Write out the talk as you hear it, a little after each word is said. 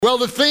Well,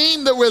 the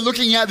theme that we're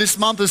looking at this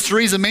month, as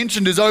Teresa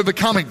mentioned, is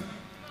overcoming.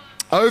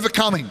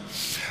 Overcoming.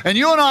 And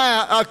you and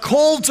I are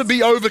called to be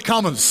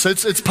overcomers.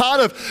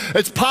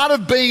 It's part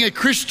of being a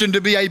Christian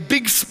to be a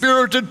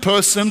big-spirited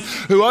person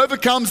who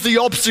overcomes the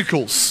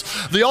obstacles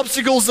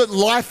that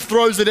life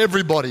throws at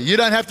everybody. You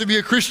don't have to be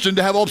a Christian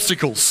to have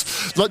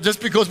obstacles.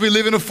 Just because we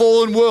live in a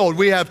fallen world,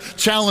 we have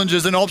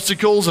challenges and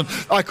obstacles, and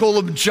I call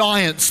them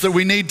giants that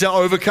we need to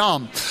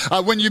overcome.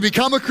 When you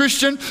become a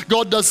Christian,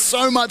 God does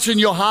so much in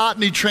your heart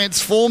and He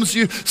transforms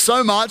you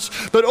so much,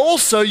 but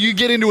also you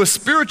get into a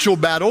spiritual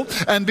battle,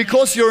 and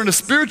because you're in a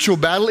spiritual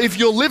battle, if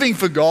you're living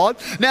for God,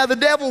 now the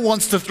devil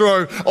wants to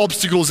throw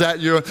obstacles at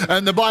you,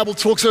 and the Bible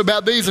talks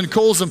about these and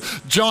calls them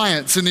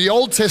giants. In the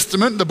Old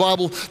Testament, the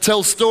Bible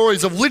tells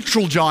stories of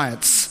literal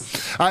giants.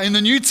 In the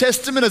New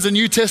Testament, as a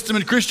New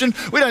Testament Christian,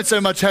 we don't so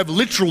much have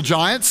literal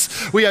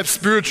giants. We have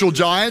spiritual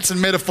giants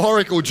and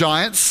metaphorical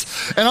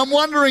giants. And I'm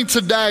wondering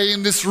today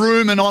in this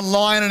room and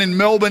online and in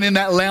Melbourne in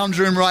that lounge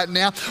room right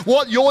now,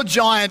 what your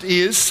giant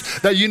is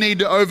that you need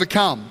to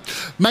overcome.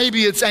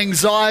 Maybe it's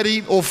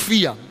anxiety or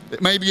fear.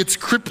 Maybe it's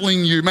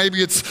crippling you.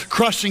 Maybe it's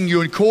crushing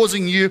you and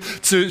causing you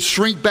to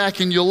shrink back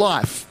in your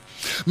life.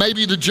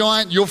 Maybe the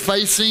giant you're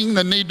facing,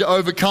 the need to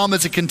overcome,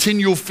 is a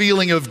continual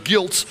feeling of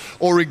guilt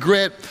or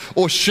regret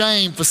or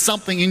shame for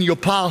something in your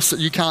past that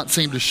you can't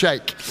seem to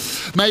shake.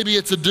 Maybe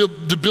it's a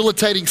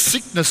debilitating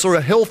sickness or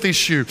a health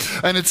issue,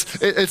 and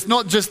it's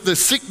not just the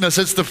sickness,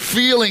 it's the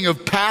feeling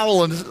of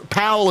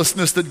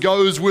powerlessness that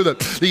goes with it,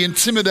 the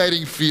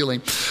intimidating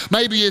feeling.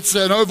 Maybe it's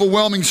an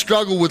overwhelming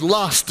struggle with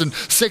lust and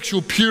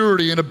sexual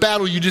purity and a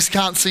battle you just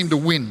can't seem to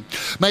win.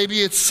 Maybe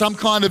it's some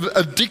kind of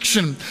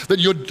addiction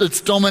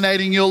that's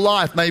dominating your life.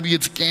 Maybe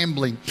it's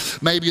gambling.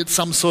 Maybe it's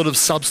some sort of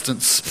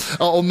substance.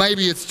 Or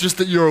maybe it's just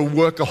that you're a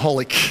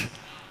workaholic.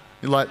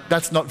 You're like,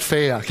 that's not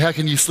fair. How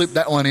can you slip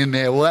that one in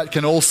there? Well, that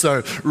can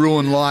also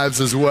ruin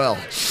lives as well.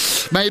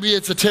 Maybe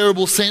it's a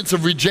terrible sense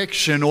of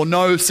rejection or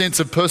no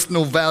sense of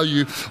personal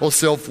value or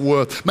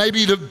self-worth.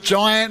 Maybe the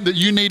giant that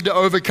you need to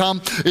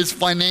overcome is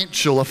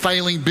financial, a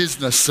failing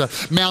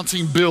business,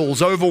 mounting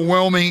bills,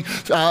 overwhelming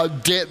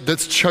debt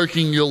that's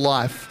choking your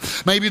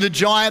life. Maybe the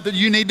giant that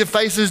you need to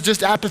face is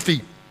just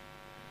apathy,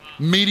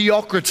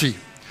 mediocrity.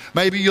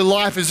 Maybe your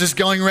life is just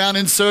going around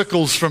in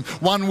circles from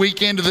one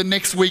weekend to the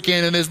next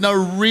weekend, and there's no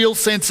real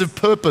sense of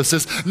purpose.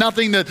 There's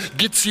nothing that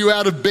gets you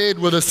out of bed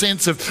with a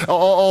sense of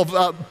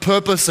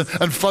purpose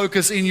and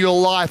focus in your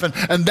life.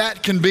 And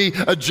that can be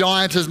a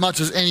giant as much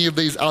as any of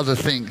these other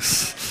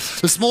things.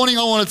 This morning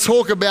I want to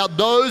talk about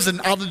those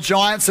and other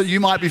giants that you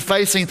might be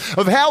facing,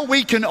 of how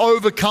we can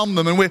overcome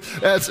them.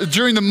 And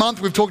during the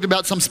month we've talked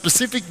about some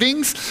specific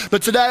things,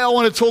 but today I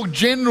want to talk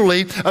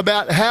generally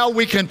about how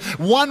we can,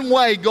 one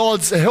way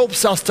God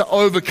helps us to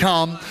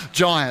overcome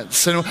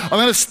giants. And I'm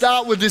going to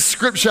start with this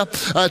scripture.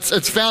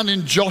 It's found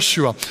in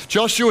Joshua.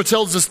 Joshua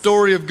tells the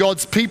story of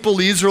God's people,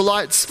 the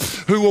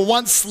Israelites, who were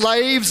once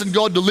slaves, and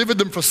God delivered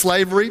them from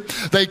slavery.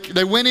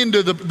 They went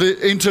into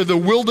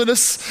the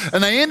wilderness,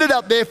 and they ended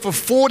up there for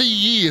 40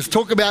 years.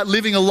 Talk about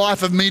living a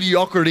life of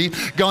mediocrity,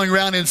 going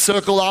around in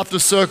circle after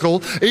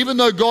circle. Even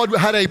though God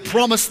had a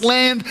promised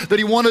land that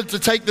He wanted to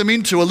take them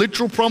into, a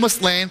literal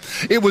promised land,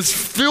 it was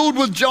filled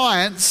with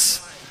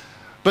giants.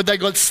 But they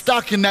got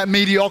stuck in that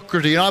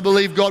mediocrity. And I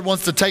believe God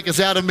wants to take us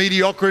out of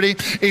mediocrity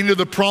into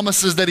the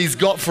promises that He's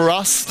got for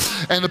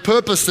us and the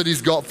purpose that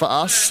He's got for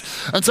us.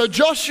 And so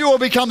Joshua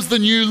becomes the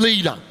new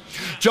leader.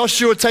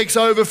 Joshua takes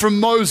over from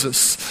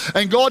Moses,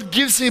 and God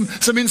gives him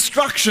some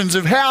instructions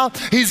of how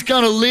he's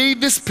going to lead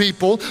this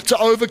people to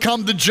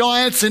overcome the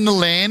giants in the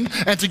land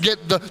and to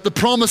get the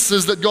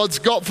promises that God's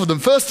got for them.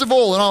 First of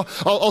all, and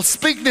I'll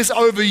speak this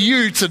over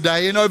you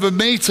today and over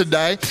me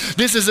today,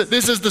 this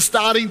is the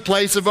starting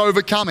place of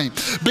overcoming.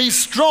 Be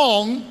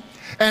strong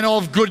and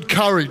of good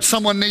courage.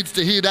 Someone needs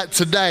to hear that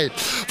today.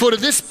 For to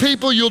this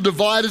people you'll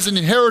divide as an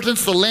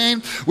inheritance the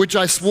land which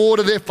I swore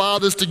to their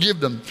fathers to give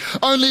them.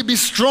 Only be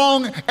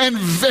strong and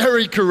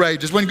very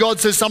courageous. When God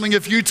says something a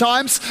few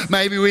times,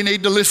 maybe we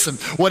need to listen.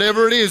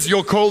 Whatever it is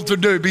you're called to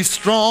do, be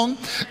strong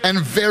and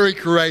very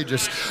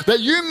courageous,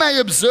 that you may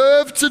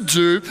observe to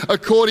do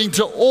according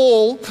to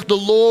all the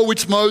law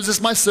which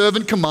Moses my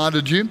servant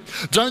commanded you.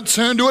 Don't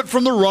turn to it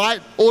from the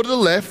right or to the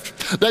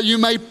left, that you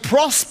may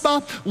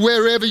prosper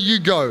wherever you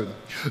go.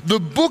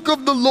 The book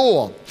of the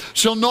law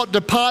shall not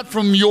depart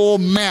from your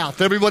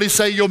mouth. Everybody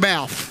say your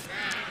mouth.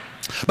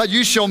 But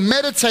you shall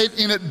meditate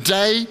in it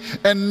day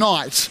and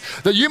night,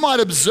 that you might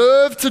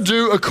observe to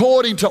do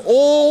according to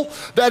all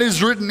that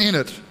is written in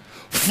it.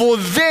 For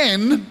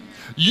then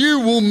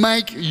you will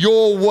make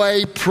your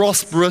way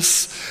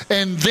prosperous,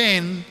 and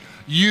then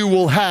you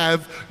will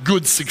have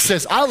good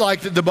success. I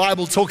like that the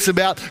Bible talks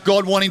about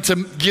God wanting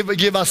to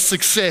give us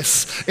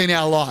success in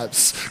our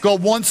lives.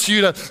 God wants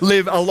you to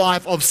live a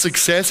life of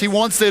success. He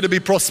wants there to be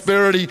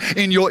prosperity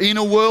in your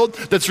inner world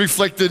that's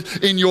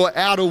reflected in your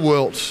outer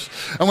world.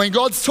 And when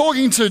God's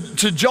talking to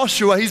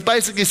Joshua, he's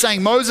basically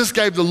saying Moses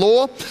gave the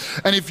law,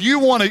 and if you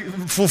want to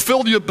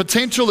fulfill your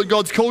potential that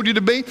God's called you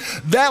to be,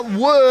 that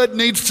word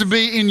needs to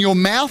be in your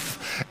mouth,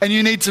 and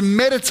you need to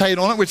meditate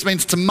on it, which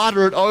means to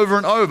mutter it over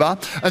and over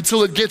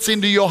until it gets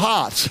into your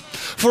heart.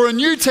 For a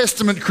New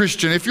Testament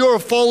Christian, if you're a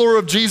follower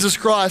of Jesus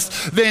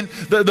Christ, then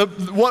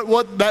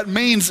what that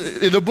means,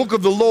 the book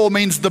of the law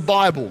means the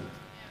Bible.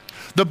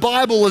 The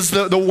Bible is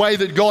the way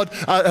that God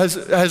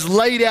has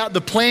laid out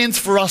the plans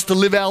for us to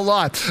live our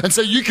life. And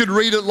so you could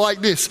read it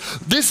like this.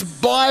 This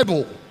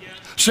Bible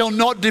shall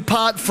not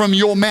depart from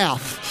your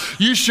mouth.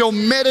 You shall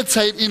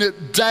meditate in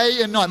it day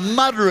and night.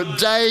 Mutter it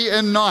day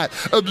and night.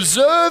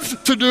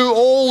 Observe to do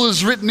all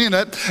is written in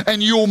it,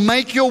 and you will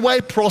make your way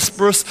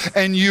prosperous,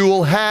 and you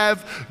will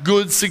have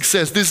good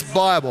success. This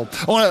Bible.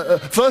 I want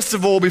to, first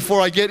of all,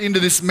 before I get into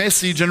this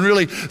message, and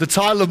really the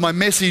title of my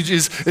message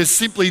is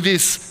simply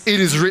this: it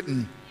is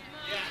written.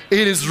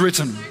 It is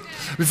written.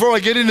 Before I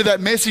get into that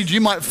message, you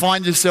might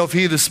find yourself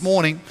here this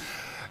morning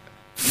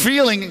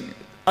feeling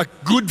a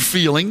good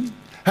feeling,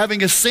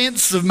 having a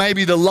sense of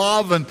maybe the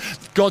love and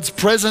God's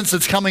presence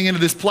that's coming into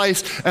this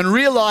place, and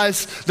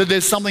realize that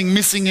there's something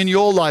missing in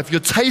your life.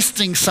 You're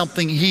tasting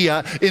something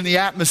here in the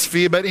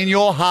atmosphere, but in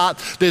your heart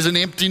there's an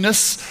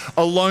emptiness,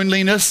 a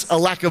loneliness, a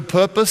lack of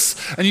purpose,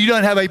 and you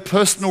don't have a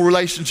personal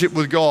relationship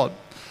with God.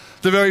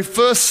 The very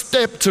first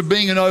step to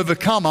being an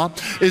overcomer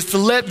is to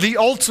let the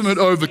ultimate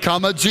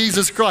overcomer,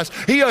 Jesus Christ,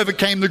 he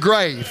overcame the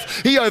grave.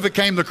 He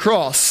overcame the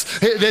cross.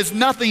 There's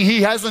nothing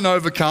he hasn't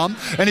overcome.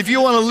 And if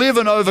you want to live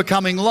an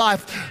overcoming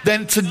life,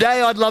 then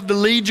today I'd love to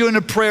lead you in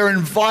a prayer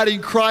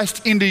inviting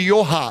Christ into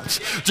your heart.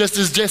 Just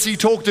as Jesse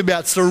talked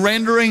about,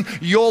 surrendering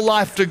your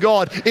life to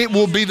God. It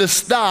will be the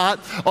start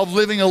of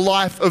living a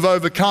life of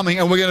overcoming.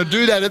 And we're going to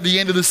do that at the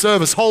end of the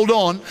service. Hold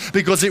on,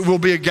 because it will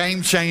be a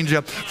game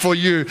changer for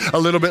you a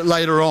little bit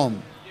later on.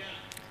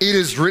 It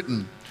is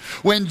written.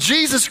 When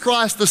Jesus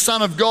Christ, the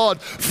Son of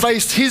God,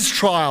 faced his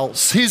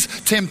trials, his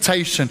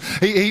temptation,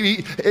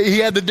 he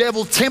had the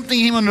devil tempting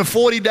him in a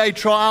 40-day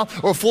trial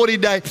or 40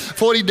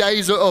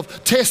 days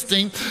of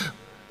testing.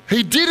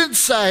 He didn't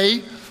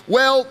say,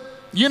 well,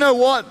 you know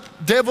what,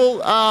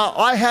 devil,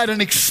 I had an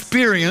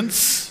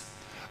experience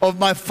of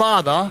my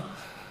Father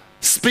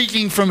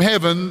speaking from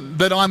heaven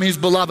that I'm his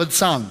beloved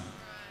Son.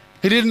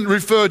 He didn't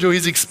refer to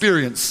his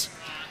experience.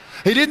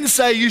 He didn't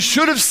say, you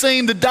should have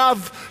seen the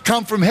dove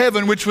come from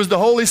heaven, which was the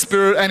Holy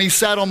Spirit, and he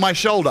sat on my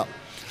shoulder.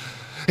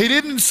 He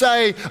didn't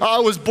say, I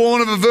was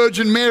born of a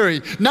Virgin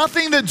Mary.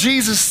 Nothing that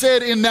Jesus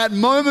said in that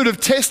moment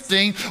of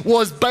testing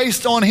was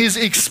based on his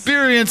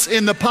experience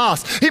in the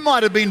past. He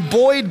might have been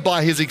buoyed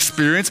by his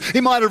experience.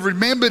 He might have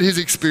remembered his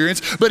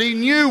experience, but he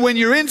knew when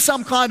you're in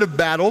some kind of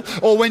battle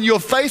or when you're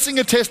facing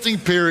a testing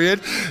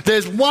period,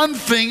 there's one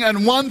thing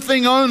and one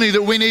thing only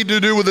that we need to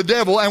do with the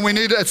devil, and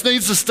it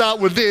needs to start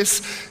with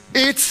this: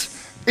 it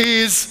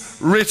is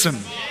written.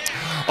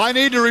 I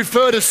need to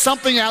refer to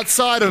something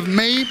outside of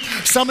me,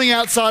 something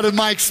outside of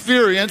my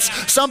experience,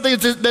 something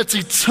that's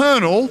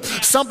eternal,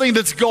 something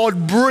that's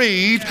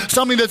God-breathed,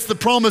 something that's the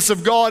promise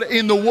of God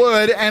in the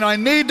Word, and I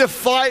need to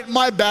fight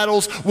my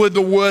battles with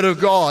the Word of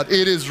God.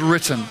 It is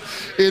written.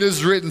 It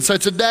is written. So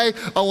today,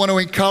 I want to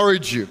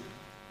encourage you.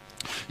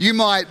 You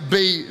might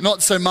be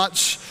not so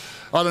much,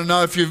 I don't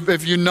know if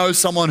you know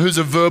someone who's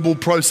a verbal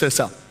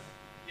processor.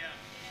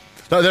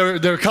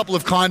 There are a couple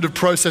of kind of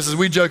processes.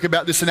 We joke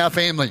about this in our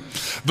family.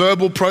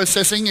 Verbal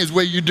processing is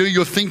where you do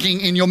your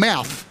thinking in your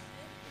mouth.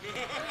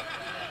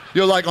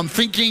 You're like, I'm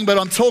thinking, but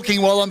I'm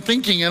talking while I'm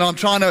thinking, and I'm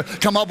trying to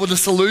come up with a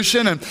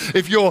solution. And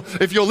if you're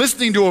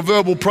listening to a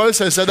verbal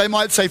processor, they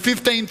might say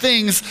 15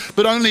 things,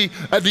 but only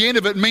at the end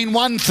of it mean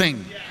one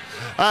thing.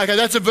 Okay,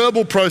 that's a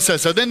verbal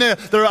processor. Then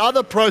there are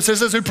other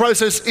processors who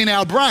process in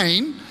our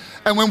brain.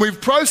 And when we've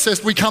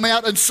processed, we come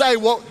out and say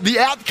what the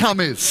outcome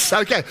is.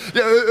 Okay.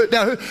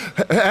 Now,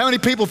 how many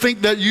people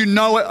think that you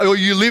know it or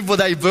you live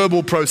with a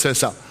verbal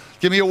processor?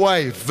 Give me a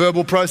wave.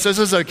 Verbal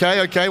processors,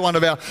 okay. One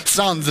of our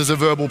sons is a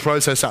verbal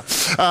processor.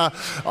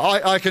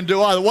 I can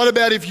do either. What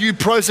about if you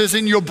process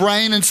in your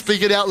brain and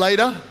speak it out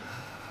later?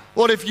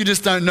 What if you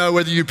just don't know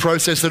whether you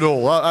process it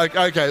all?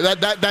 Okay,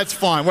 that's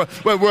fine.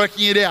 We're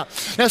working it out.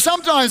 Now,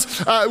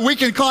 sometimes we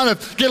can kind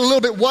of get a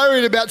little bit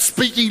worried about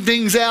speaking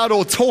things out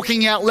or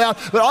talking out loud,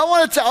 but I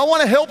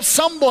want to help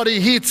somebody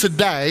here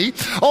today.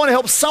 I want to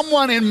help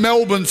someone in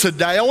Melbourne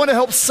today. I want to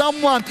help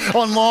someone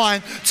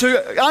online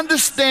to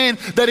understand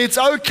that it's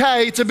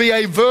okay to be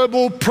a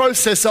verbal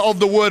processor of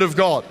the Word of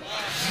God.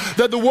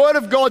 That the Word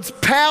of God's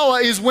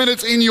power is when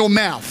it's in your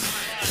mouth.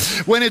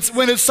 When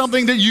it's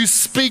something that you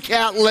speak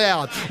out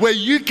loud, where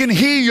you can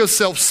hear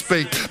yourself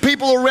speak,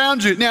 people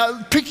around you.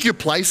 Now, pick your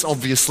place,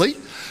 obviously.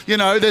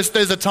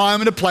 there's a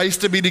time and a place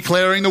to be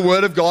declaring the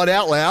word of God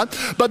out loud.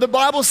 But the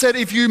Bible said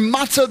if you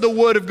mutter the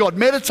word of God,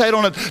 meditate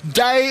on it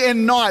day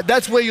and night,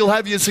 that's where you'll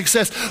have your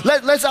success.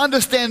 Let's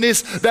understand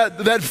this,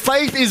 that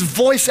faith is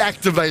voice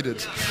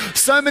activated.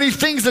 So many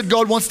things that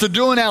God wants to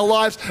do in our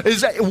lives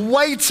is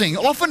waiting.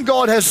 Often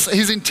God has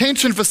his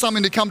intention for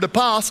something to come to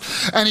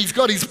pass, and he's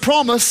got his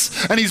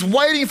promise and he's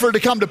waiting for it to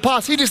come to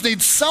pass. He just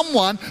needs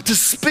someone to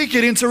speak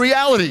it into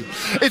reality.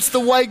 It's the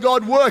way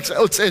God works.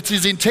 It's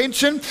his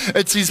intention,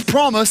 it's his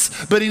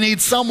promise, but he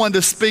needs someone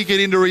to speak it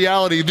into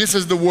reality. This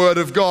is the word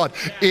of God.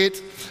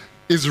 It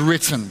is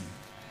written.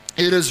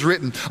 It is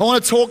written. I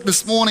want to talk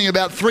this morning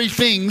about 3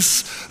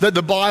 things that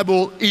the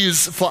Bible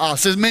is for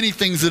us. There's many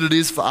things that it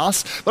is for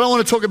us, but I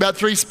want to talk about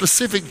 3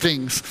 specific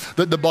things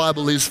that the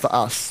Bible is for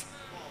us.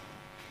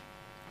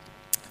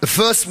 The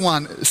first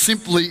one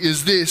simply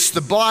is this: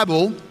 the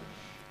Bible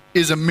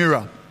is a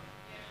mirror.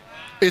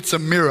 It's a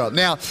mirror.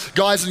 Now,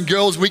 guys and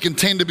girls, we can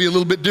tend to be a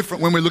little bit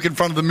different when we look in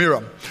front of the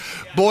mirror.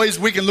 Boys,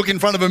 we can look in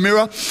front of a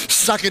mirror,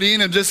 suck it in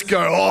and just go,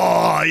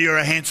 oh, you're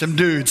a handsome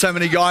dude. So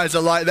many guys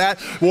are like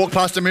that. Walk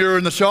past a mirror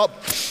in the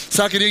shop,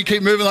 suck it in,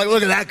 keep moving like,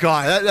 look at that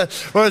guy.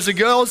 Whereas the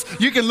girls,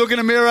 you can look in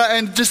a mirror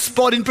and just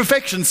spot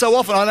imperfection. So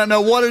often, I don't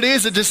know what it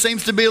is. It just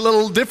seems to be a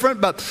little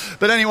different.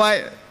 But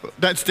anyway,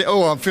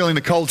 I'm feeling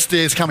the cold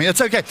stares coming.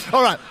 It's okay.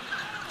 All right.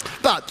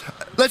 But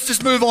let's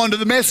just move on to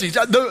the message.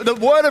 The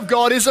Word of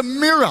God is a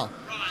mirror.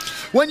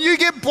 When you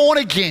get born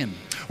again,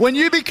 when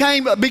you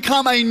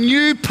become a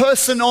new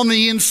person on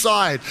the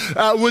inside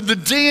with the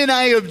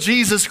DNA of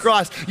Jesus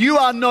Christ, you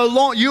are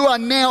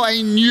now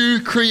a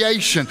new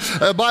creation.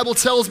 The Bible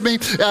tells me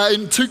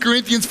in 2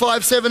 Corinthians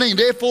 5:17,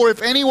 therefore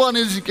if anyone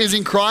is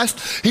in Christ,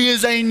 he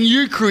is a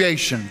new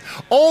creation.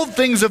 Old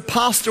things have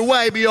passed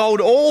away,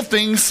 behold, all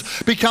things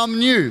become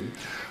new.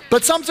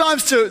 But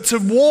sometimes to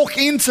walk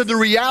into the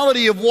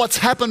reality of what's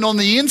happened on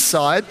the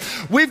inside,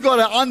 we've got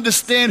to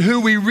understand who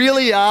we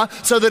really are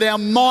so that our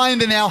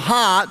mind and our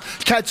heart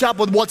catch up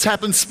with what's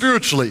happened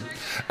spiritually.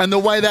 And the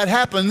way that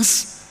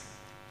happens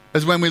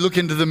is when we look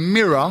into the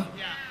mirror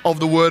of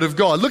the Word of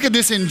God. Look at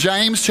this in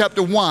James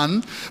chapter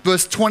 1,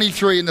 verse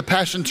 23 in the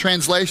Passion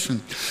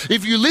Translation.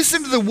 If you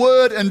listen to the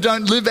Word and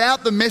don't live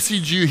out the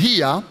message you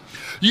hear,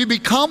 you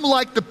become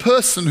like the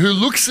person who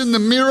looks in the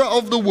mirror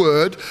of the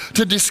Word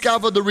to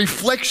discover the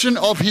reflection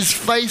of his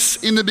face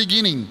in the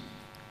beginning.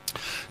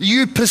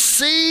 You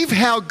perceive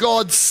how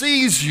God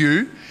sees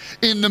you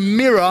in the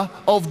mirror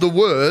of the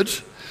Word,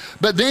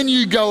 but then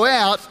you go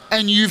out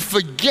and you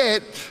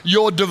forget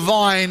your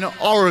divine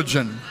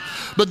origin.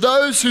 But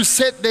those who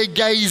set their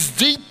gaze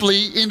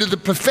deeply into the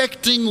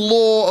perfecting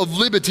law of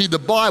liberty, the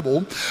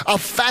Bible, are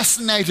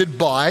fascinated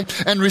by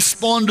and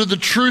respond to the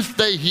truth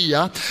they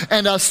hear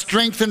and are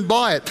strengthened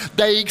by it.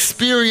 They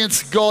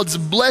experience God's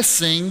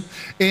blessing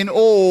in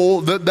all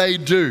that they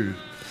do.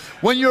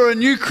 When you're a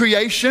new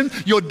creation,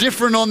 you're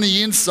different on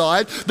the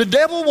inside. The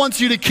devil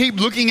wants you to keep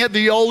looking at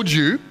the old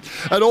you,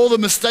 at all the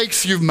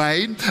mistakes you've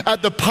made,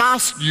 at the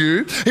past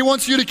you. He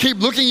wants you to keep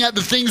looking at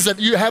the things that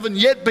you haven't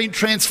yet been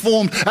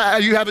transformed,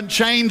 you haven't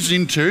changed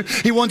into.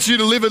 He wants you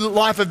to live a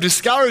life of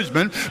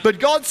discouragement. But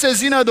God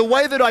says, the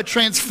way that I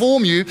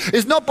transform you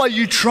is not by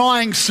you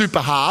trying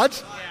super hard.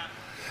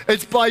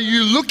 It's by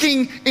you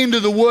looking into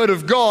the Word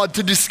of God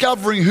to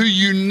discovering who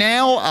you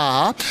now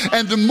are.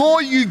 And the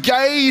more you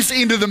gaze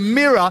into the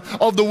mirror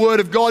of the Word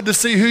of God to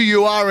see who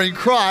you are in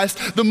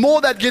Christ, the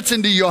more that gets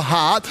into your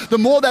heart, the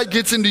more that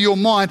gets into your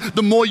mind,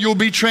 the more you'll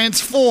be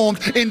transformed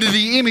into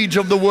the image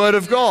of the Word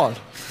of God.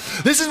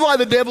 This is why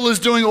the devil is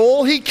doing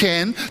all he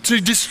can to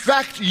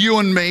distract you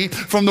and me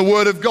from the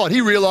Word of God.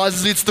 He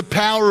realizes it's the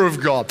power of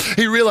God.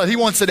 He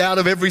wants it out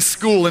of every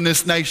school in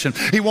this nation.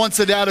 He wants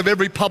it out of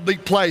every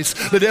public place.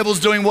 The devil's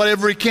doing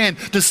whatever he can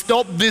to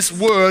stop this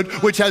Word,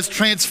 which has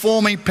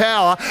transforming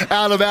power,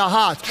 out of our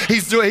hearts.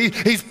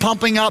 He's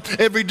pumping up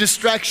every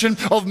distraction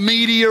of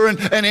media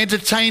and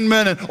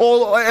entertainment and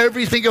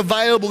everything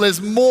available.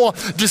 There's more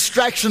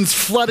distractions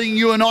flooding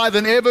you and I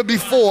than ever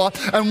before.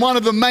 And one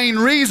of the main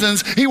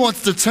reasons he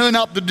wants to turn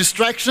up the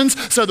distractions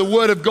so the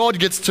Word of God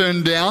gets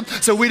turned down,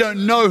 so we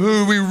don't know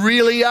who we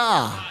really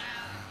are.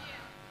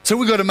 So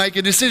we've got to make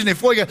a decision.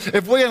 If we're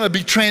going to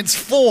be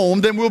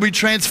transformed, then we'll be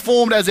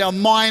transformed as our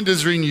mind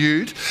is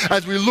renewed,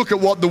 as we look at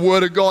what the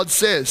Word of God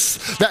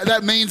says.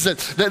 That means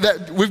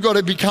that we've got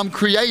to become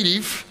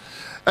creative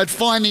at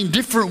finding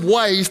different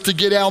ways to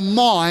get our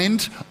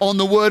mind on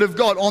the Word of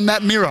God, on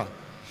that mirror.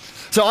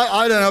 So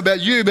I don't know about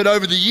you, but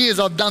over the years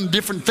I've done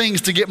different things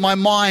to get my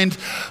mind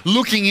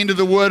looking into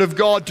the Word of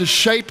God to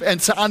shape and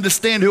to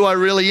understand who I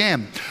really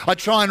am. I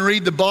try and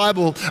read the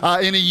Bible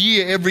in a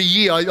year, every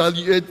year.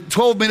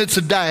 12 minutes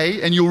a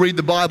day and you'll read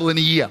the Bible in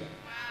a year.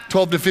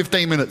 12 to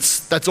 15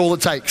 minutes, that's all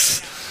it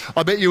takes.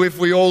 I bet you if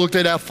we all looked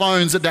at our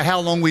phones at how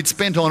long we'd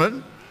spent on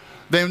it,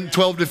 then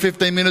 12 to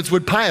 15 minutes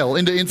would pale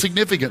into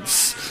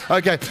insignificance.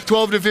 Okay,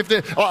 12 to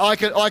 15,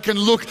 I can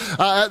look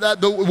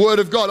at the Word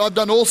of God. I've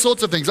done all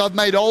sorts of things. I've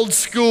made old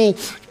school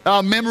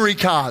memory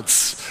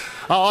cards.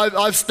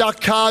 I've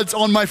stuck cards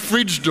on my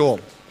fridge door.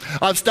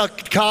 I've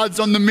stuck cards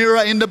on the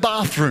mirror in the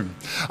bathroom.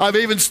 I've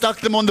even stuck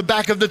them on the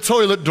back of the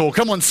toilet door.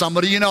 Come on,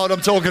 somebody, you know what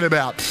I'm talking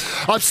about.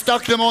 I've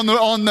stuck them on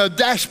the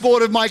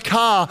dashboard of my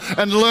car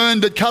and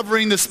learned that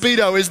covering the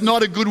Speedo is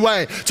not a good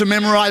way to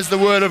memorize the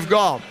Word of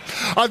God.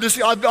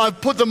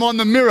 I've put them on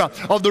the mirror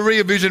of the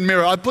Rear Vision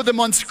mirror. I've put them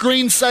on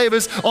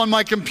screensavers on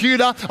my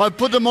computer. I've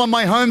put them on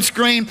my home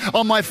screen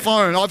on my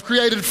phone. I've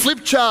created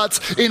flip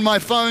charts in my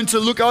phone to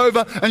look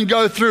over and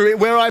go through it.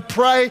 Where I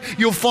pray,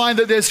 you'll find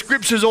that there's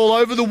scriptures all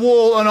over the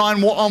wall and on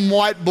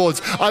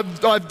whiteboards.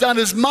 I've done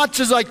as much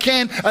as I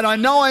can, and I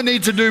know I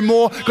need to do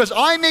more because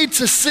I need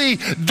to see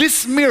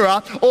this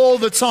mirror all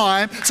the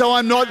time, so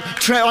I'm not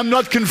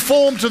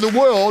conformed to the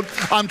world.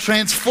 I'm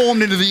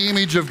transformed into the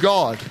image of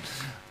God.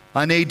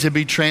 I need to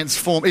be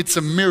transformed. It's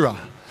a mirror.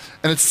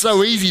 And it's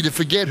so easy to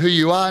forget who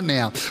you are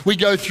now. We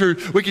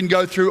can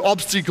go through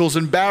obstacles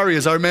and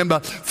barriers. I remember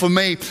for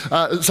me,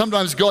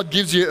 sometimes God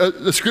gives you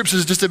the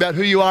scriptures just about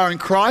who you are in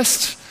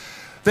Christ.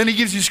 Then he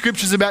gives you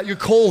scriptures about your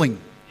calling.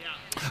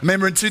 I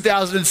remember in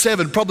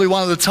 2007, probably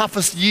one of the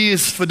toughest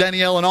years for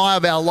Danielle and I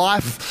of our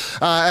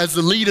life as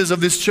the leaders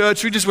of this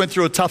church. We just went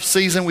through a tough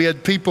season. We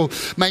had people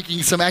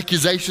making some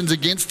accusations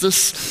against us.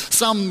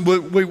 Some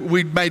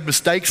we made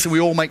mistakes, and we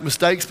all make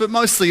mistakes, but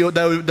mostly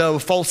they were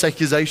false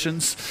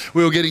accusations.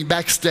 We were getting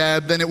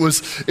backstabbed, and it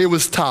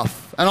was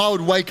tough. And I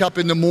would wake up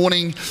in the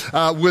morning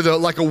with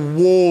a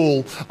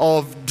wall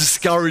of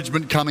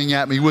discouragement coming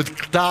at me,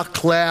 with dark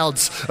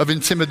clouds of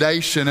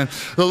intimidation. And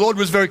the Lord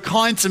was very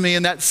kind to me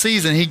in that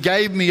season. He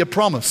gave me a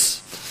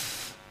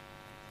promise.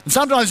 And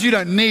sometimes you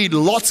don't need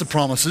lots of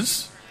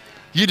promises.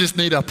 You just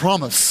need a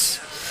promise.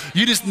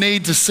 You just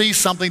need to see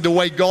something the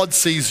way God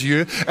sees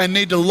you and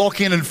need to lock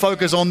in and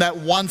focus on that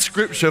one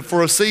scripture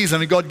for a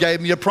season. And God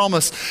gave me a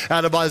promise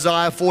out of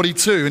Isaiah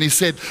 42. And he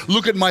said,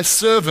 look at my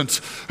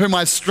servant whom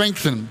I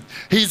strengthen.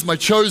 He's my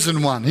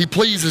chosen one. He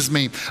pleases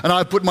me, and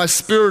I put my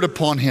spirit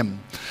upon him.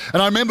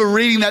 And I remember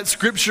reading that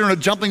scripture and it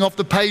jumping off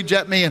the page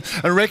at me and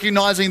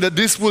recognizing that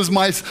this was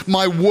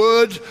my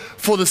word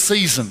for the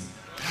season.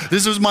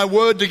 This was my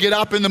word to get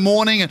up in the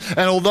morning, and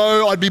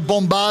although I'd be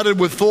bombarded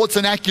with thoughts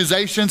and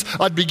accusations,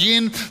 I'd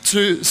begin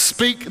to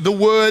speak the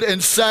word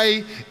and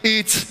say,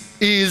 it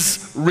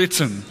is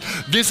written.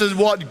 This is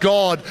what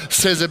God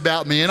says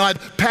about me. And I'd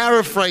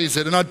paraphrase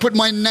it, and I'd put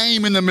my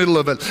name in the middle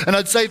of it. And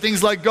I'd say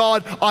things like,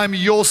 God, I'm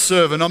your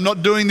servant. I'm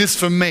not doing this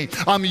for me.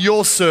 I'm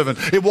your servant.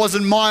 It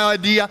wasn't my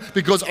idea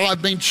because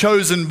I've been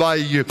chosen by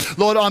you.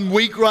 Lord, I'm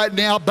weak right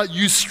now, but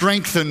you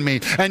strengthen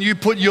me. And you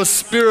put your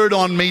spirit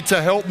on me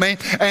to help me,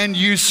 and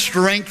you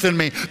strengthen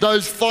me.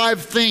 Those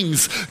 5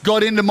 things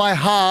got into my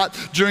heart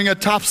during a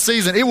tough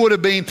season. It would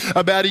have been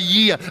about a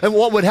year. And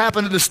what would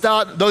happen at the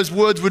start, those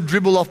words would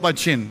dribble off my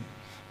chin.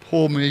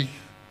 Poor me.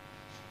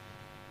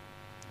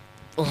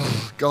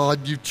 Oh,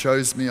 God, you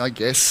chose me, I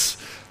guess.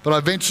 But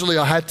eventually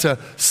I had to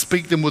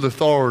speak them with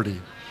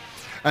authority.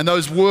 And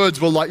those words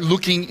were like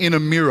looking in a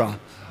mirror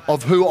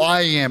of who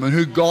I am and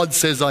who God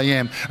says I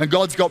am. And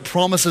God's got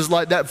promises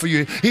like that for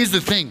you. Here's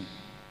the thing.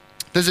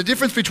 There's a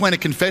difference between a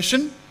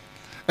confession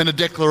and a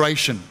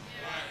declaration.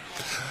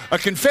 A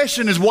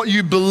confession is what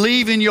you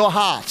believe in your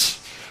heart,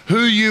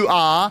 who you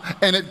are,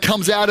 and it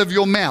comes out of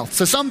your mouth.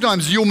 So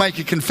sometimes you'll make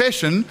a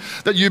confession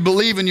that you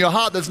believe in your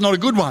heart that's not a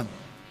good one.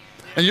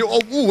 And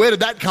where did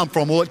that come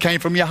from? Well, it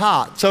came from your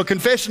heart. So a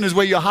confession is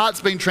where your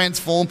heart's been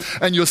transformed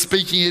and you're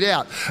speaking it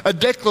out. A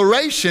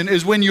declaration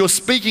is when you're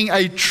speaking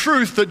a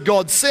truth that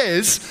God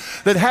says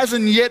that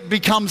hasn't yet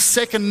become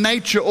second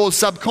nature or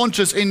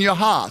subconscious in your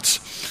heart.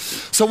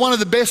 So one of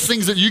the best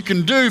things that you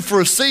can do for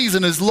a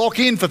season is lock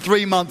in for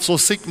 3 months or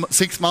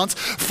 6 months,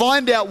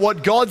 find out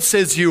what God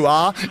says you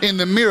are in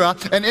the mirror,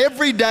 and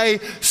every day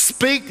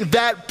speak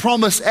that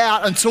promise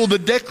out until the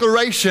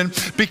declaration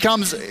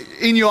becomes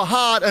in your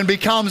heart and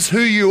becomes who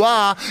you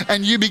are,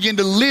 and you begin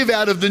to live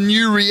out of the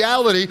new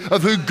reality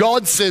of who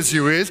God says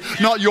you is,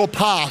 not your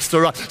past.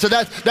 All right? So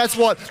that's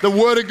what the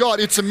Word of God,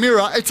 it's a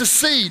mirror, it's a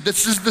seed.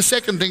 This is the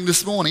second thing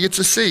this morning, it's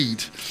a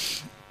seed.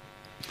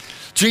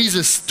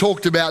 Jesus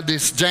talked about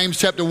this, James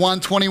chapter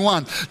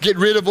 1:21. Get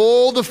rid of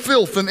all the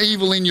filth and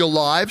evil in your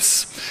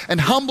lives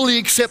and humbly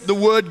accept the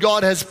word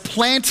God has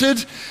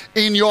planted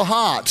in your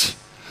heart,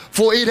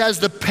 for it has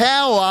the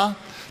power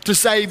to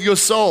save your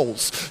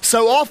souls.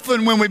 So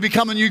often when we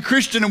become a new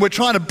Christian and we're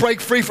trying to break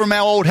free from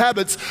our old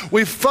habits,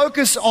 we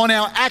focus on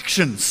our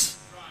actions.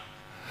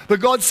 But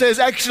God says,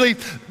 actually,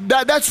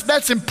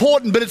 that's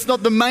important, but it's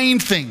not the main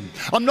thing.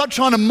 I'm not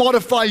trying to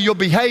modify your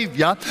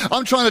behavior.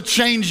 I'm trying to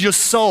change your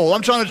soul.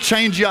 I'm trying to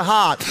change your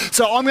heart.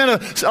 So I'm going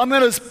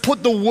to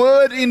put the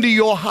word into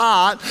your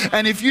heart,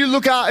 and if you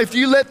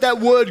let that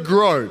word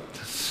grow,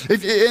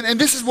 And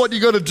this is what you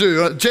got to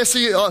do.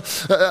 Jesse,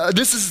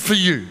 this is for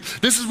you.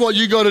 This is what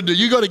you got to do.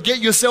 You got to get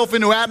yourself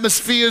into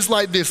atmospheres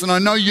like this, and I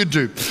know you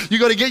do. You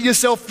got to get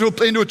yourself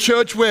into a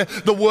church where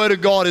the Word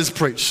of God is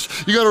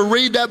preached. You got to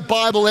read that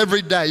Bible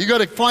every day. You got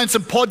to find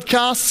some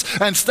podcasts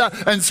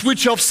and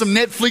switch off some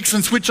Netflix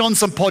and switch on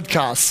some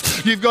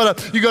podcasts. You got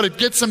to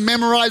get some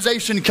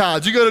memorization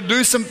cards. You got to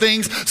do some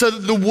things so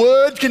that the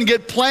Word can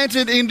get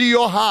planted into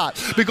your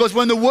heart. Because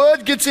when the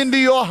Word gets into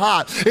your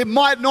heart, it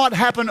might not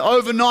happen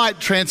overnight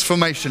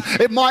transformation.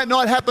 It might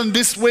not happen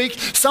this week.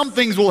 Some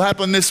things will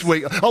happen this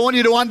week. I want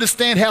you to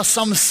understand how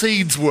some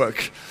seeds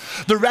work.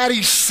 The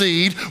radish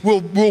seed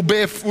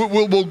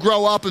will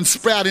grow up and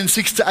sprout in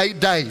 6 to 8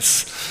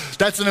 days.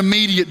 That's an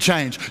immediate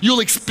change.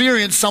 You'll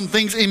experience some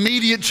things,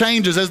 immediate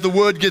changes as the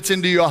Word gets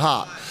into your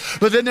heart.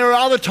 But then there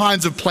are other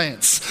kinds of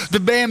plants. The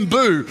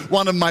bamboo,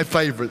 one of my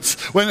favorites.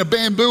 When a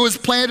bamboo is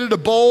planted, a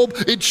bulb,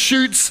 it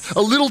shoots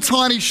a little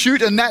tiny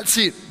shoot, and that's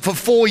it for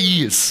 4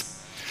 years.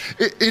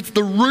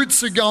 The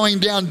roots are going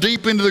down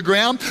deep into the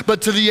ground,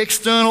 but to the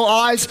external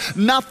eyes,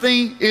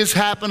 nothing is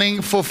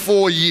happening for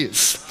 4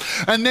 years.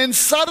 And then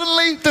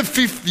suddenly the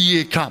 5th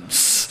year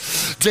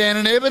comes. Dan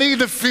and Ebony,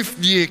 the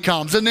 5th year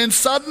comes. And then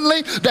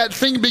suddenly that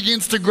thing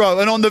begins to grow.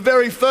 And on the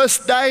very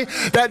first day,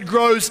 that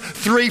grows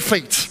 3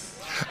 feet.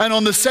 And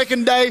on the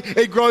second day,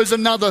 it grows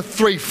another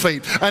 3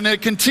 feet. And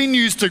it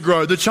continues to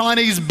grow. The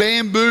Chinese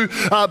bamboo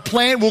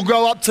plant will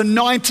grow up to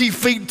 90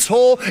 feet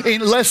tall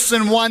in less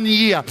than 1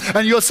 year.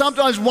 And you're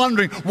sometimes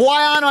wondering,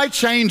 why aren't I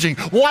changing?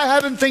 Why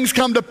haven't things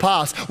come to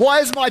pass? Why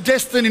is my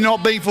destiny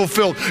not being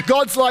fulfilled?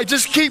 God's like,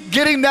 just keep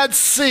getting that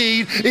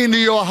seed into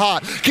your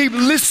heart. Keep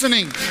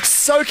listening,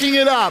 soaking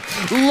it up,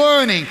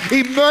 learning,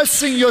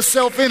 immersing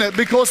yourself in it,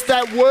 because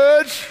that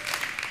word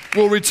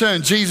will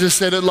return. Jesus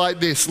said it like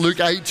this, Luke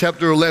 8,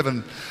 chapter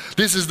 11.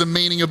 This is the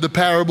meaning of the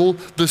parable.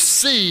 The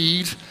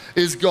seed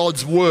is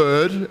God's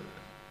word,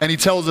 and he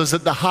tells us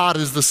that the heart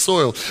is the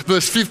soil.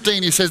 Verse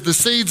 15, he says, the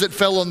seeds that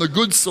fell on the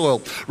good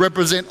soil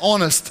represent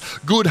honest,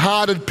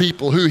 good-hearted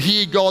people who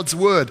hear God's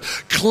word,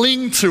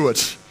 cling to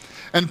it,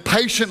 and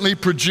patiently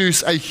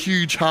produce a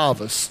huge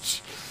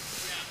harvest.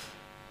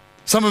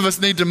 Some of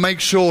us need to make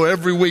sure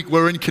every week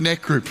we're in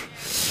Connect Group.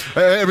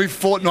 Every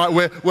fortnight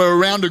we're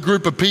around a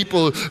group of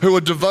people who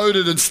are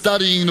devoted and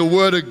studying the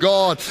Word of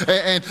God,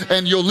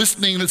 and you're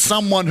listening that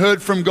someone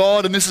heard from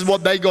God and this is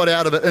what they got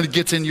out of it, and it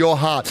gets in your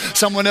heart.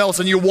 Someone else,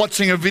 and you're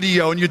watching a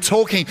video and you're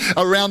talking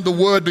around the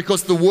Word,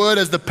 because the Word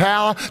has the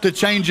power to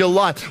change your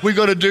life. We've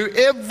got to do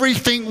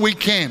everything we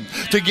can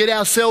to get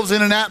ourselves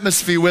in an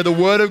atmosphere where the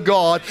Word of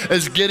God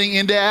is getting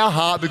into our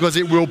heart, because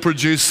it will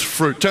produce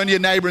fruit. Turn to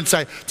your neighbor and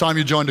say, time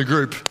you joined a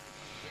group.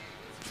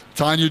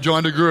 Time you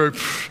joined a group.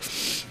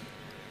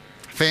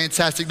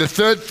 Fantastic. The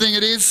third thing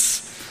it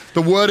is,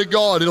 the Word of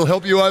God. It'll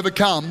help you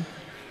overcome.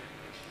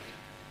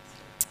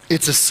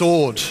 It's a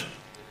sword.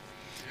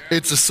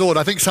 It's a sword.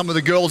 I think some of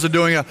the girls are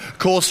doing a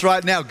course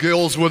right now,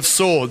 Girls with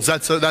Swords.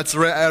 That's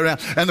around.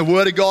 And the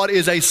Word of God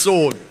is a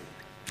sword.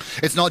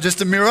 It's not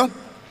just a mirror.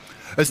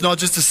 It's not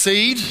just a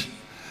seed,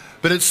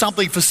 but it's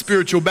something for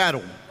spiritual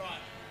battle.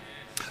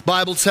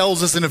 Bible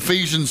tells us in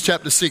Ephesians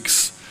chapter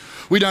 6,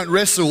 we don't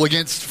wrestle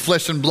against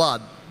flesh and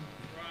blood,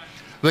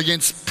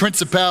 against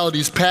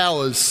principalities,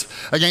 powers,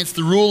 against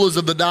the rulers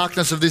of the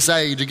darkness of this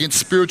age, against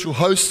spiritual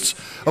hosts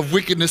of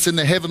wickedness in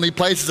the heavenly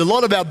places. A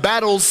lot of our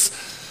battles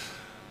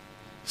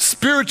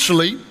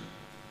spiritually,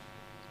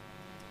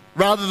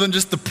 rather than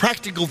just the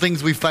practical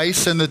things we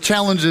face and the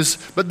challenges,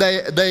 but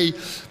they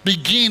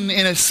begin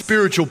in a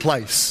spiritual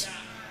place.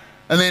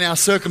 And then our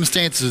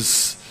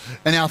circumstances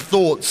and our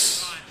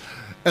thoughts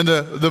and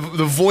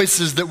the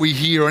voices that we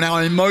hear and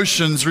our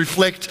emotions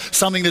reflect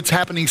something that's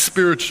happening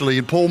spiritually.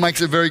 And Paul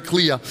makes it very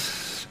clear.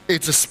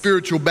 It's a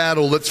spiritual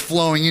battle that's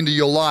flowing into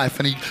your life.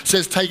 And he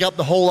says, take up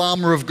the whole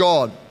armor of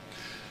God.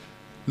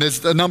 And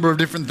there's a number of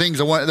different things.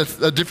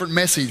 That's a different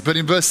message. But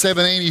in verse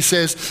 17 he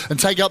says, and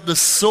take up the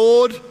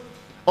sword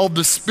of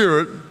the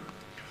Spirit,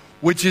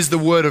 which is the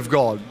Word of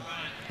God.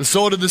 The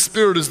sword of the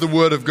Spirit is the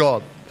Word of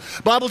God.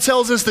 The Bible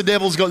tells us the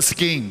devil's got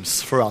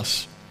schemes for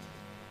us.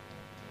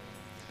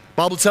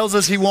 The Bible tells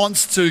us he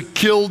wants to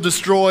kill,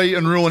 destroy,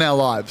 and ruin our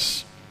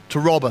lives, to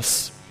rob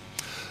us.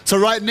 So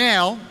right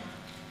now,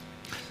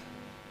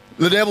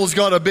 the devil's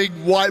got a big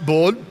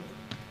whiteboard,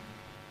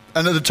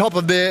 and at the top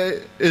of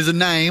there is a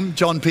name,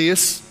 John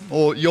Pierce,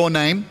 or your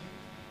name.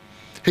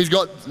 He's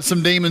got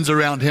some demons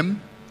around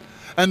him,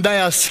 and they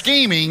are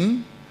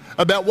scheming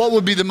about what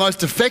would be the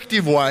most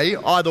effective way,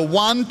 either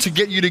one, to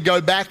get you to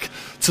go back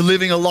to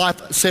living a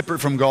life separate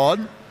from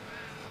God,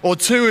 or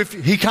two, if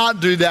he can't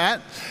do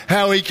that,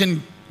 how he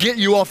can get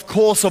you off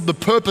course of the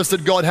purpose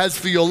that God has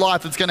for your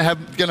life that's going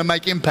to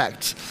make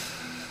impact.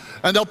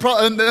 And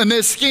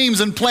there's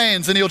schemes and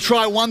plans, and he'll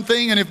try one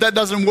thing, and if that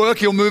doesn't work,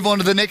 he'll move on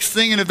to the next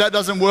thing, and if that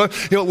doesn't work,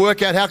 he'll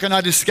work out, how can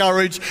I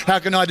discourage, how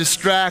can I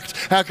distract,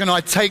 how can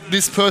I take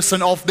this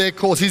person off their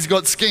course. He's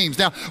got schemes.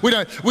 Now,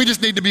 we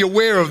just need to be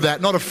aware of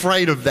that, not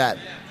afraid of that.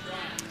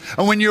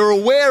 And when you're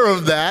aware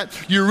of that,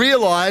 you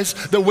realize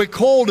that we're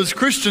called as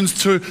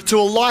Christians to a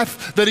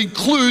life that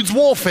includes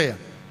warfare.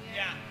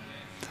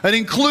 It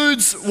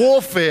includes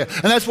warfare.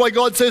 And that's why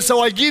God says, so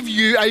I give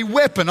you a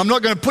weapon. I'm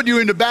not going to put you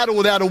into battle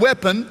without a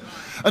weapon.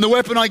 And the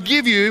weapon I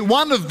give you,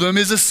 one of them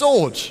is a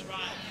sword.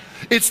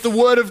 It's the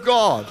word of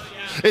God.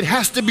 It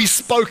has to be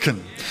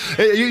spoken.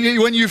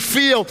 When you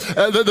feel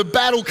the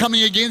battle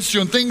coming against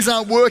you and things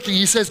aren't working,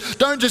 he says,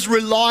 don't just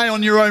rely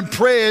on your own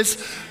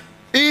prayers.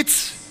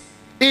 It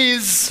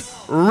is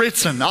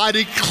written. I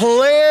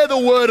declare the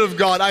word of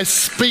God. I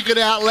speak it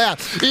out loud.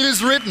 It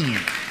is written.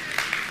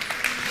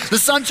 The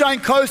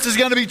Sunshine Coast is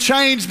going to be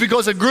changed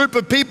because a group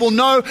of people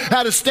know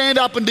how to stand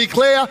up and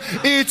declare,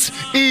 it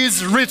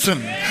is written.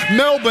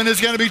 Melbourne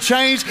is going to be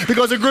changed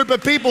because a group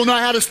of people know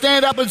how to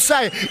stand up and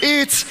say,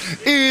 it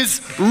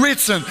is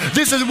written.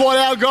 This is what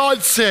our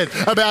God said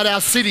about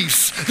our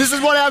cities. This is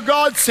what our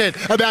God said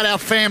about our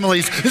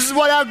families. This is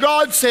what our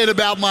God said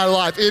about my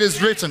life. It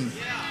is written.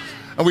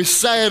 And we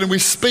say it and we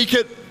speak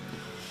it.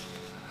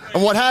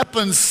 And what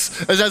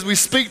happens is as we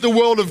speak the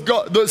word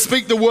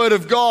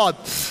of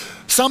God,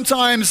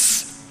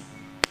 sometimes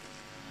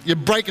you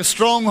break a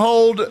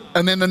stronghold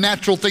and then the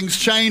natural things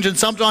change, and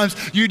sometimes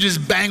you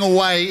just bang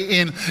away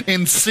in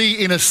a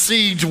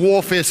siege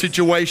warfare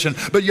situation,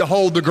 but you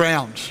hold the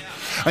ground.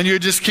 And you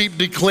just keep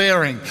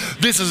declaring,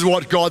 this is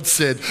what God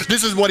said.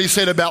 This is what he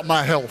said about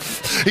my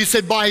health. He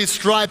said, by his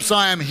stripes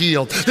I am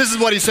healed. This is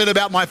what he said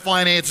about my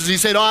finances. He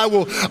said, I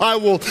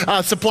will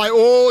supply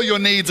all your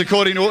needs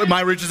according to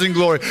my riches and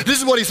glory. This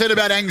is what he said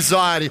about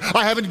anxiety.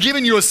 I haven't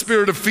given you a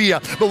spirit of fear,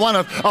 but one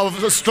of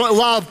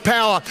love,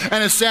 power,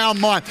 and a sound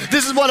mind.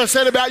 This is what I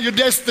said about your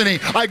destiny.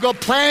 I got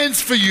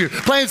plans for you,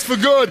 plans for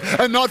good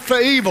and not for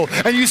evil.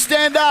 And you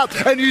stand up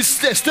and you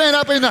stand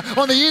up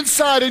on the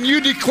inside and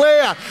you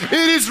declare, it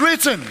is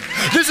written.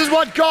 This is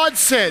what God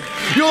said.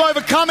 You'll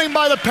overcome him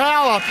by the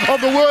power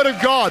of the word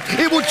of God.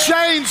 It will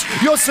change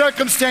your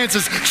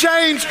circumstances,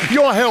 change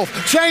your health,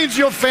 change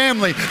your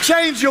family,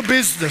 change your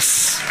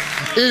business.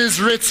 It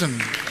is written.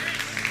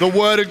 The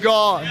word of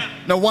God.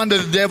 No wonder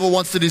the devil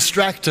wants to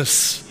distract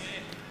us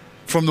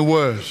from the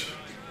word.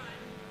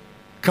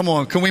 Come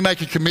on, can we make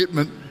a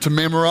commitment to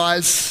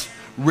memorize,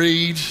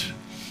 read,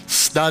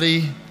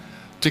 study,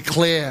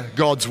 declare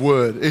God's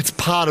word? It's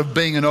part of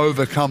being an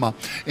overcomer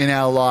in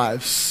our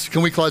lives.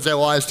 Can we close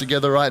our eyes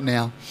together right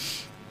now?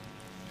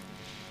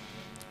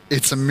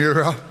 It's a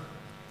mirror.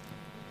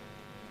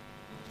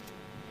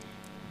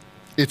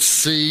 It's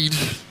seed.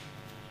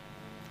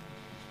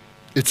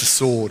 It's a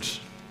sword.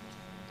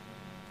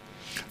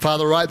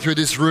 Father, right through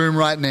this room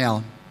right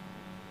now,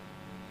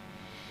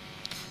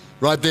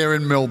 right there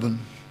in Melbourne,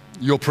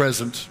 you're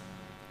present.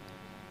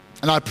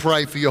 And I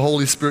pray for your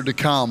Holy Spirit to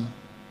come.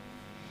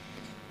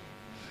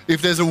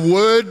 If there's a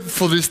word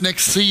for this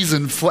next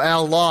season for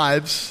our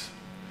lives,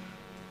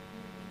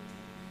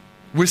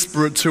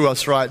 whisper it to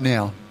us right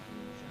now.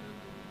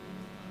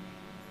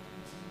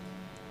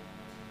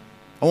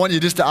 I want you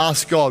just to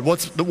ask God,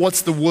 what's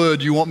the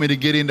word you want me to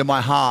get into my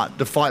heart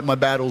to fight my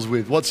battles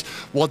with?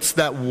 What's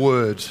that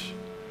word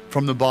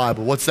from the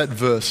Bible? What's that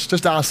verse?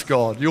 Just ask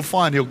God. You'll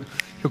find He'll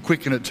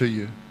quicken it to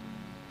you.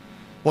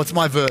 What's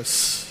my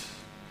verse?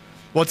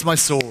 What's my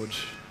sword?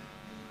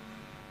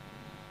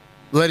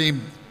 Let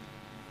Him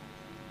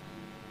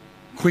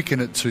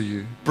quicken it to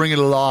you. Bring it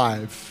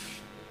alive.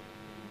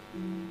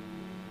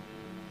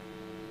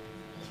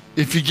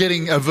 If you're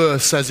getting a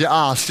verse as you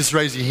ask, just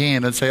raise your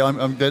hand and say,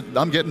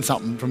 I'm getting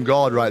something from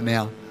God right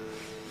now.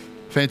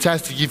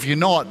 Fantastic. If you're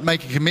not,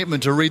 make a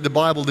commitment to read the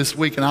Bible this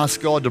week and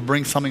ask God to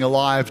bring something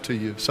alive to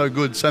you. So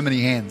good. So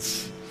many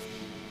hands.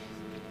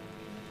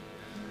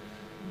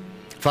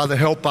 Father,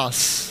 help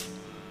us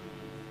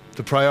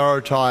to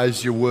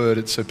prioritize your word.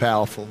 It's so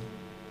powerful.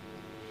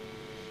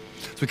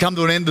 We come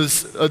to the end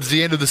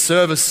of the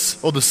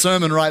service or the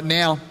sermon right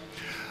now.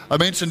 I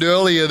mentioned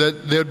earlier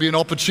that there'd be an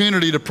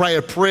opportunity to pray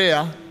a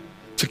prayer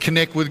to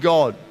connect with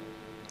God,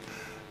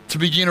 to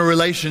begin a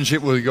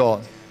relationship with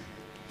God.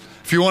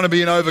 If you want to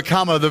be an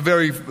overcomer, the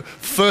very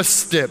first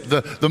step,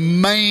 the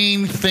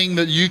main thing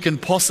that you can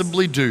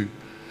possibly do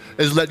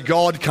is let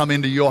God come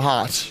into your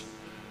heart.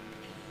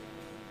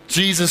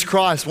 Jesus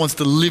Christ wants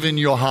to live in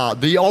your heart.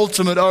 The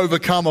ultimate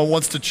overcomer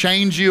wants to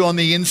change you on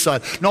the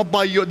inside, not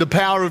by the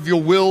power of your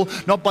will,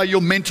 not by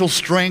your mental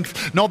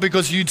strength, not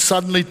because you'd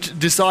suddenly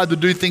decide to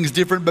do things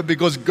different, but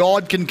because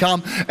God can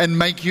come and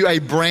make you a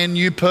brand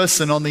new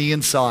person on the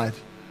inside.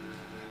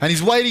 And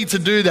He's waiting to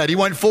do that. He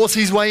won't force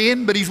His way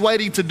in, but He's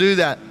waiting to do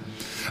that.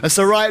 And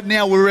so right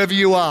now, wherever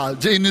you are,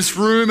 in this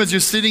room, as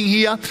you're sitting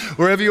here,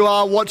 wherever you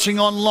are watching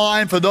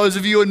online, for those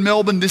of you in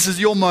Melbourne, this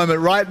is your moment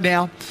right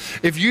now.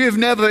 If you have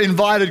never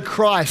invited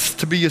Christ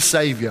to be your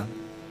Savior,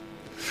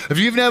 if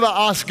you've never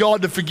asked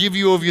God to forgive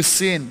you of your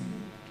sin,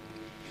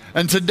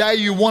 and today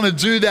you want to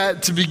do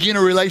that to begin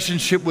a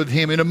relationship with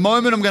Him, in a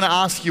moment I'm going to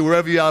ask you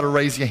wherever you are to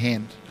raise your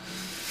hand.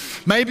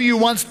 Maybe you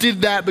once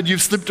did that, but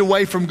you've slipped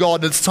away from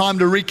God. It's time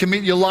to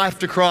recommit your life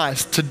to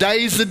Christ.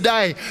 Today's the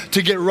day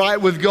to get right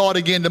with God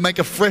again, to make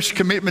a fresh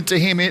commitment to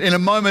Him. In a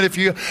moment, if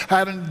you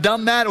haven't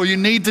done that or you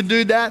need to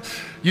do that,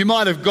 you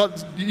might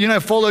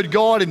have followed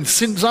God in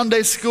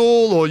Sunday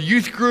school or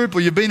youth group, or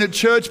you've been at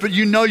church, but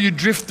you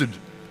drifted.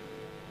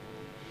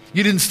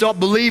 You didn't stop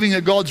believing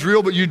that God's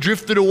real, but you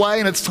drifted away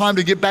and it's time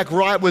to get back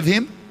right with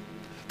Him.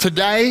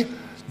 Today,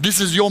 this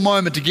is your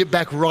moment to get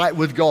back right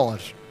with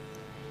God.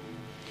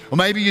 Or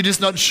maybe you're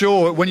just not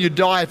sure when you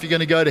die if you're going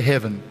to go to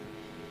heaven.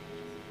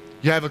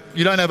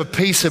 You don't have a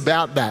peace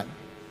about that.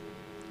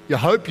 You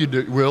hope you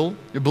will.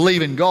 You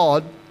believe in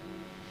God.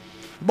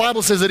 The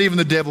Bible says that even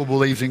the devil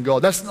believes in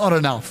God. That's not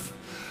enough.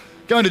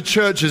 Going to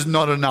church is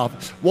not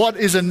enough. What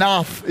is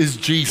enough is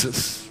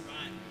Jesus.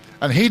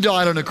 And He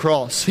died on a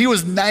cross. He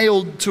was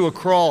nailed to a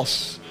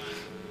cross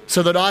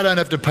so that I don't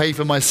have to pay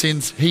for my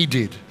sins. He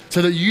did.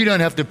 So that you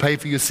don't have to pay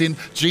for your sin.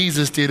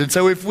 Jesus did. And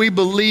so if we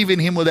believe in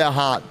Him with our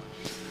heart,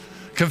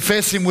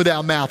 confess Him with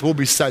our mouth, we'll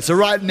be saved. So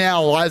right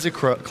now, eyes are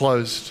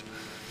closed.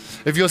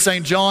 If you're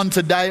saying, John,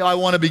 today I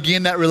want to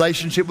begin that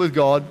relationship with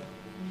God,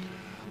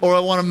 or I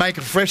want to make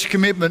a fresh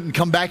commitment and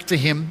come back to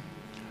Him,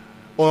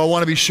 or I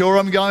want to be sure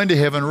I'm going to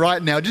heaven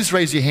right now, just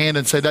raise your hand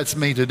and say, that's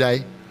me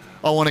today.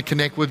 I want to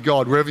connect with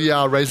God. Wherever you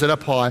are, raise it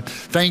up high.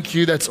 Thank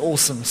you, that's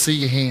awesome. See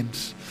your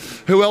hands.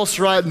 Who else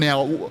right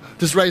now?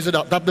 Just raise it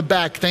up the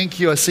back. Thank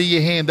you, I see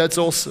your hand. That's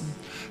awesome.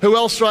 Who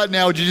else right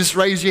now, would you just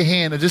raise your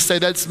hand and just say,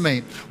 that's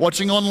me.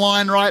 Watching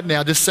online right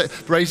now, just say,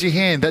 raise your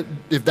hand.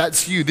 If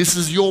that's you, this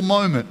is your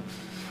moment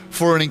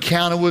for an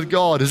encounter with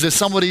God. Is there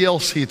somebody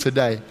else here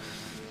today?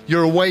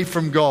 You're away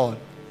from God.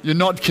 You're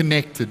not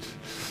connected.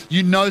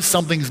 You know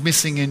something's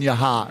missing in your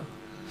heart.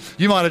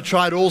 You might have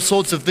tried all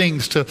sorts of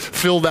things to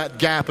fill that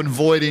gap and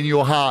void in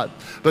your heart,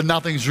 but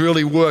nothing's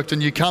really worked.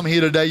 And you come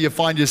here today, you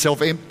find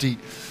yourself empty.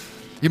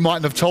 You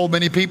mightn't have told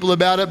many people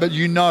about it, but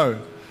you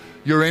know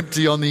you're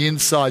empty on the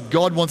inside.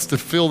 God wants to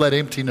fill that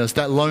emptiness,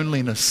 that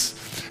loneliness.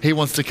 He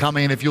wants to come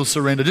in if you'll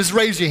surrender. Just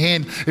raise your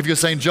hand if you're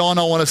saying, John,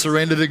 I want to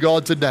surrender to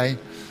God today.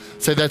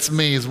 Say, that's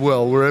me as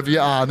well, wherever you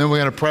are. And then we're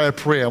going to pray a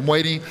prayer. I'm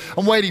waiting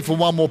for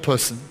one more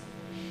person.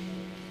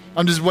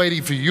 I'm just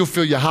waiting for you. You'll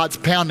feel your heart's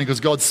pounding because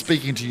God's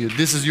speaking to you.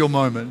 This is your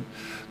moment.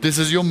 This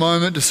is your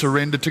moment to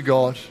surrender to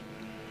God.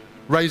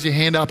 Raise your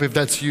hand up if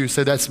that's you.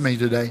 Say, that's me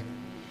today.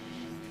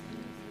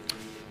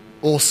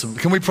 Awesome.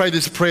 Can we pray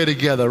this prayer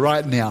together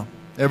right now?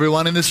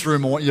 Everyone in this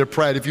room, I want you to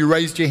pray it. If you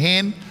raised your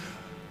hand,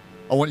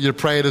 I want you to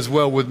pray it as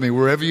well with me,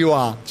 wherever you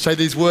are. Say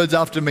these words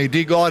after me.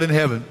 Dear God in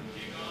heaven,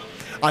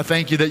 I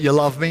thank you that you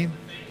love me,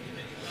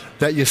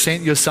 that you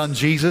sent your Son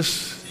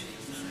Jesus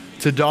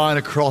to die on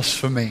a cross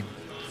for me,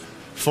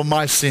 for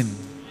my sin.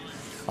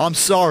 I'm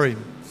sorry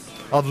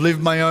I've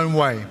lived my own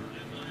way.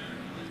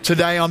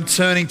 Today I'm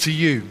turning to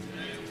you.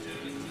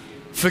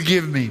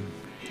 Forgive me.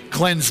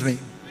 Cleanse me.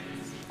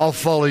 I'll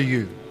follow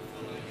you.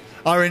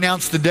 I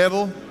renounce the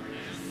devil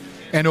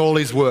and all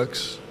his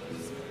works.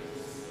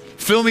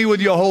 Fill me with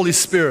your Holy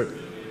Spirit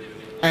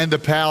and the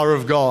power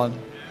of God.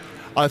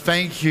 I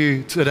thank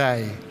you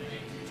today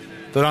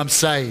that I'm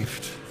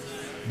saved,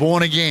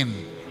 born again.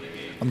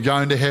 I'm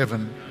going to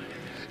heaven.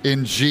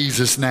 In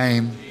Jesus'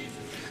 name,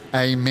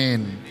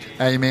 amen.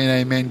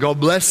 Amen, amen. God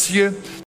bless you.